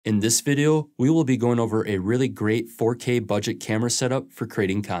In this video, we will be going over a really great 4K budget camera setup for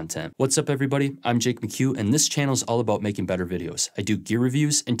creating content. What's up everybody, I'm Jake McHugh and this channel is all about making better videos. I do gear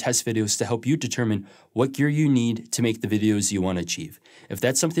reviews and test videos to help you determine what gear you need to make the videos you want to achieve. If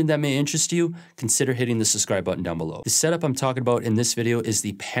that's something that may interest you, consider hitting the subscribe button down below. The setup I'm talking about in this video is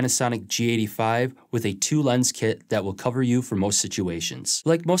the Panasonic G85 with a 2-lens kit that will cover you for most situations.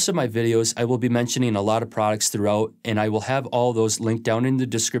 Like most of my videos, I will be mentioning a lot of products throughout and I will have all those linked down in the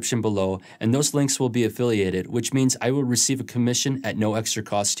description below, and those links will be affiliated, which means I will receive a commission at no extra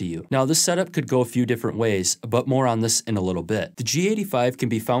cost to you. Now this setup could go a few different ways, but more on this in a little bit. The G85 can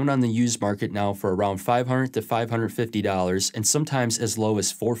be found on the used market now for around $500 to $550 and sometimes as low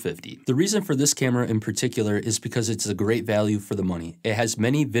as $450. The reason for this camera in particular is because it's a great value for the money. It has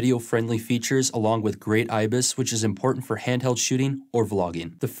many video friendly features along with great IBIS, which is important for handheld shooting or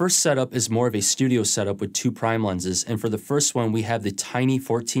vlogging. The first setup is more of a studio setup with 2 prime lenses, and for the first one we have the tiny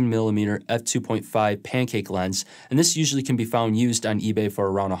 14mm f2.5 pancake lens, and this usually can be found used on eBay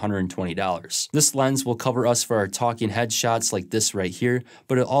for around $120. This lens will cover us for our talking head shots like this right here,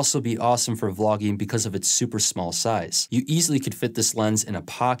 but it'll also be awesome for vlogging because of its super small size. You easily could fit this lens in a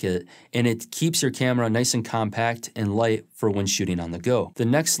pocket and it keeps your camera nice and compact and light for when shooting on the go. The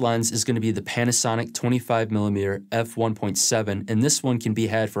next lens is going to be the Panasonic 25mm f1.7, and this one can be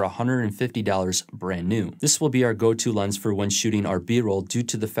had for $150 brand new. This will be our go-to lens for when shooting our B-roll due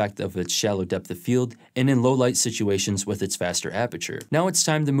to the fact of its shallow depth of field and in low light situations with its faster aperture. Now it's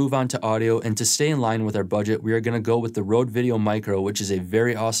time to move on to audio, and to stay in line with our budget, we are going to go with the Rode Videomicro, which is a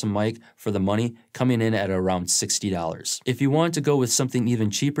very awesome mic for the money, coming in at around $60. If you want to go with something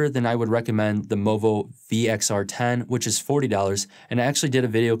even cheaper, then I would recommend the Movo VXR10, which is $40, and I actually did a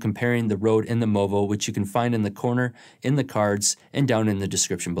video comparing the Rode and the Movo, which you can find in the corner, in the cards, and down in the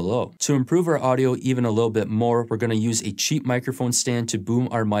description below. To improve our audio even a little bit more, we're going to use a cheap microphone stand to boom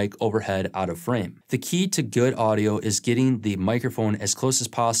our mic overhead out of frame. The key to good audio is getting the microphone as close as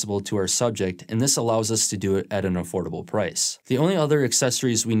possible to our subject, and this allows us to do it at an affordable price. The only other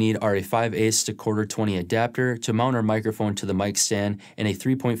accessories we need are a 5/8 to 1/4-20 adapter to mount our microphone to the mic stand and a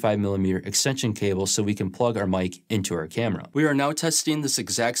 3.5mm extension cable so we can plug our mic into our camera. We are now testing this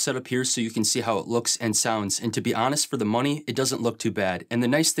exact setup here so you can see how it looks and sounds, and to be honest, for the money, it doesn't look too bad. And the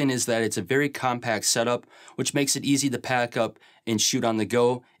nice thing is that it's a very compact setup, which makes it easy to pack up and shoot on the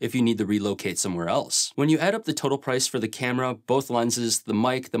go if you need to relocate somewhere else. When you add up the total price for the camera, both lenses, the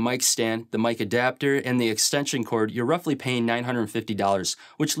mic stand, the mic adapter, and the extension cord, you're roughly paying $950,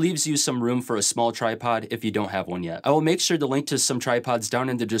 which leaves you some room for a small tripod if you don't have one yet. I will make sure to link to some tripods down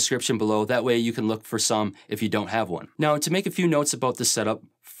in the description below, that way you can look for some if you don't have one. Now, to make a few notes about this setup,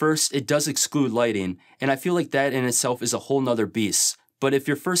 first, it does exclude lighting, and I feel like that in itself is a whole nother beast. But if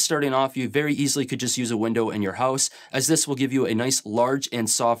you're first starting off, you very easily could just use a window in your house, as this will give you a nice large and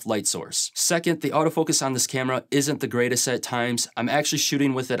soft light source. Second, the autofocus on this camera isn't the greatest at times. I'm actually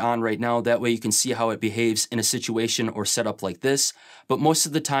shooting with it on right now, that way you can see how it behaves in a situation or setup like this. But most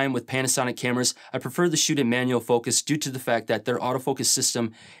of the time with Panasonic cameras, I prefer to shoot in manual focus due to the fact that their autofocus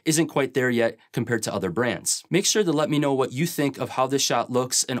system isn't quite there yet compared to other brands. Make sure to let me know what you think of how this shot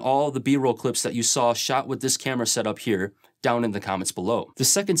looks and all the B-roll clips that you saw shot with this camera setup here down in the comments below. The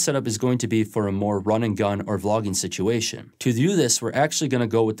second setup is going to be for a more run and gun or vlogging situation. To do this, we're actually going to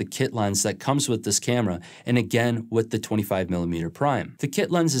go with the kit lens that comes with this camera, and again with the 25mm prime. The kit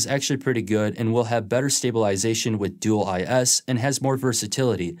lens is actually pretty good and will have better stabilization with dual IS and has more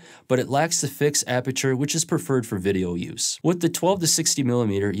versatility, but it lacks the fixed aperture, which is preferred for video use. With the 12 to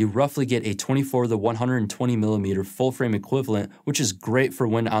 60mm, you roughly get a 24 to 120mm full frame equivalent, which is great for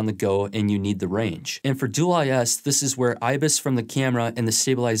when on the go and you need the range. And for dual IS, this is where IBIS from the camera and the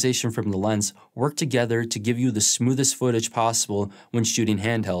stabilization from the lens work together to give you the smoothest footage possible when shooting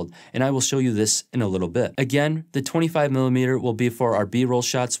handheld, and I will show you this in a little bit. Again, the 25mm will be for our B-roll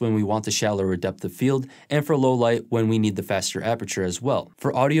shots when we want the shallower depth of field, and for low light when we need the faster aperture as well.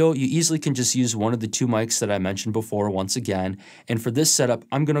 For audio, you easily can just use one of the 2 mics that I mentioned before once again, and for this setup,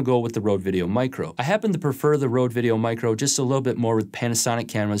 I'm going to go with the Rode Videomicro. I happen to prefer the Rode Videomicro just a little bit more with Panasonic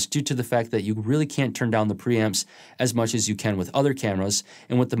cameras due to the fact that you really can't turn down the preamps as much as you can with other cameras,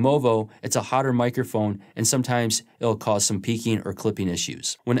 and with the Movo, it's a hotter microphone and sometimes it'll cause some peaking or clipping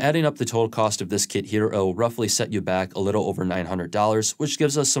issues. When adding up the total cost of this kit here, it'll roughly set you back a little over $900, which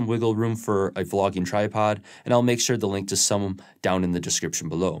gives us some wiggle room for a vlogging tripod, and I'll make sure to link to some down in the description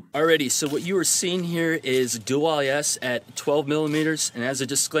below. Alrighty, so what you are seeing here is dual IS at 12mm, and as a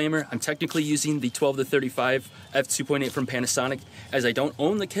disclaimer, I'm technically using the 12 to 35 f2.8 from Panasonic, as I don't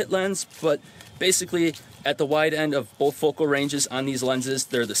own the kit lens, but basically at the wide end of both focal ranges on these lenses,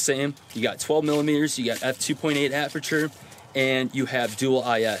 they're the same. You got 12mm, you got f2.8 aperture, and you have dual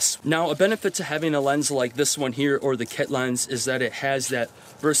IS. Now, a benefit to having a lens like this one here, or the kit lens, is that it has that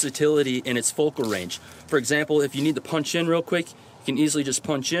versatility in its focal range. For example, if you need to punch in real quick, you can easily just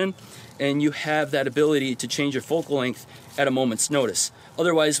punch in, and you have that ability to change your focal length at a moment's notice.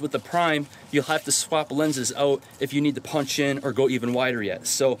 Otherwise, with the prime, you'll have to swap lenses out if you need to punch in or go even wider yet.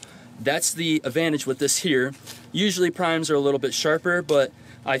 So that's the advantage with this here. Usually primes are a little bit sharper, but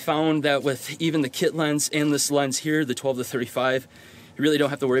I found that with even the kit lens and this lens here, the 12 to 35, you really don't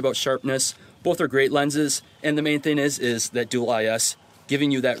have to worry about sharpness. Both are great lenses, and the main thing is that dual IS,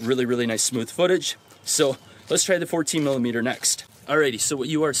 giving you that really, really nice smooth footage. So let's try the 14mm next. Alrighty, so what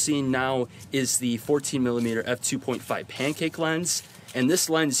you are seeing now is the 14mm f2.5 pancake lens, and this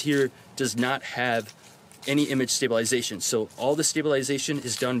lens here does not have any image stabilization. So all the stabilization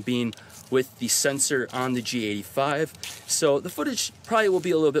is done being with the sensor on the G85. So the footage probably will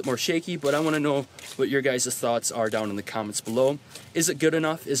be a little bit more shaky, but I want to know what your guys' thoughts are down in the comments below. Is it good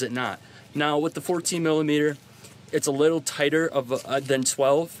enough? Is it not? Now with the 14mm, it's a little tighter than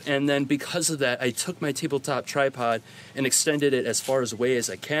 12, and then because of that, I took my tabletop tripod and extended it as far away as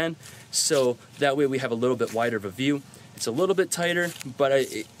I can, so that way we have a little bit wider of a view. It's a little bit tighter, but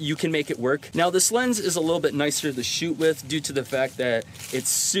you can make it work. Now this lens is a little bit nicer to shoot with due to the fact that it's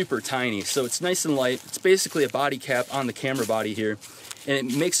super tiny. So it's nice and light. It's basically a body cap on the camera body here,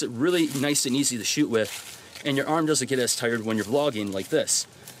 and it makes it really nice and easy to shoot with, and your arm doesn't get as tired when you're vlogging like this.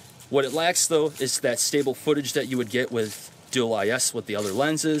 What it lacks though is that stable footage that you would get with dual IS with the other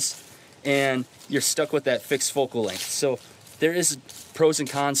lenses, and you're stuck with that fixed focal length. So there is pros and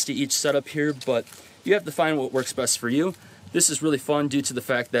cons to each setup here, but you have to find what works best for you. This is really fun due to the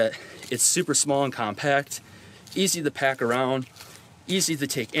fact that it's super small and compact, easy to pack around, easy to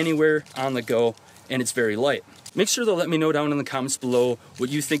take anywhere on the go, and it's very light. Make sure to let me know down in the comments below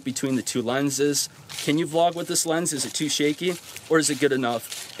what you think between the two lenses. Can you vlog with this lens? Is it too shaky, or is it good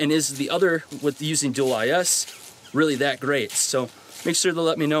enough? And is the other, with using dual IS, really that great? So make sure to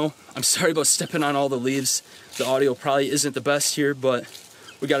let me know. I'm sorry about stepping on all the leaves. The audio probably isn't the best here, but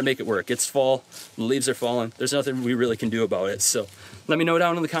we got to make it work. It's fall, the leaves are falling. There's nothing we really can do about it. So let me know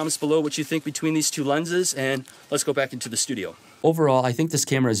down in the comments below what you think between these two lenses, and let's go back into the studio. Overall, I think this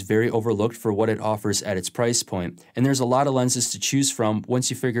camera is very overlooked for what it offers at its price point, and there's a lot of lenses to choose from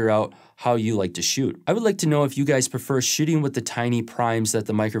once you figure out how you like to shoot. I would like to know if you guys prefer shooting with the tiny primes that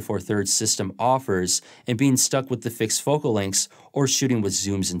the Micro Four Thirds system offers and being stuck with the fixed focal lengths, or shooting with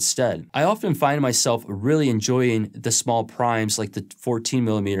zooms instead. I often find myself really enjoying the small primes like the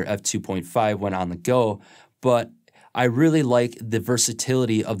 14mm f2.5 when on the go, but I really like the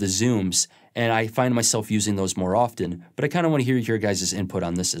versatility of the zooms, and I find myself using those more often, but I kind of want to hear your guys' input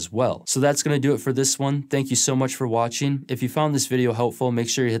on this as well. So that's going to do it for this one. Thank you so much for watching. If you found this video helpful, make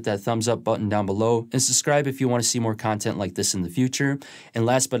sure you hit that thumbs up button down below, and subscribe if you want to see more content like this in the future. And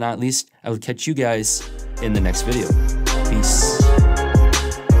last but not least, I will catch you guys in the next video. Peace.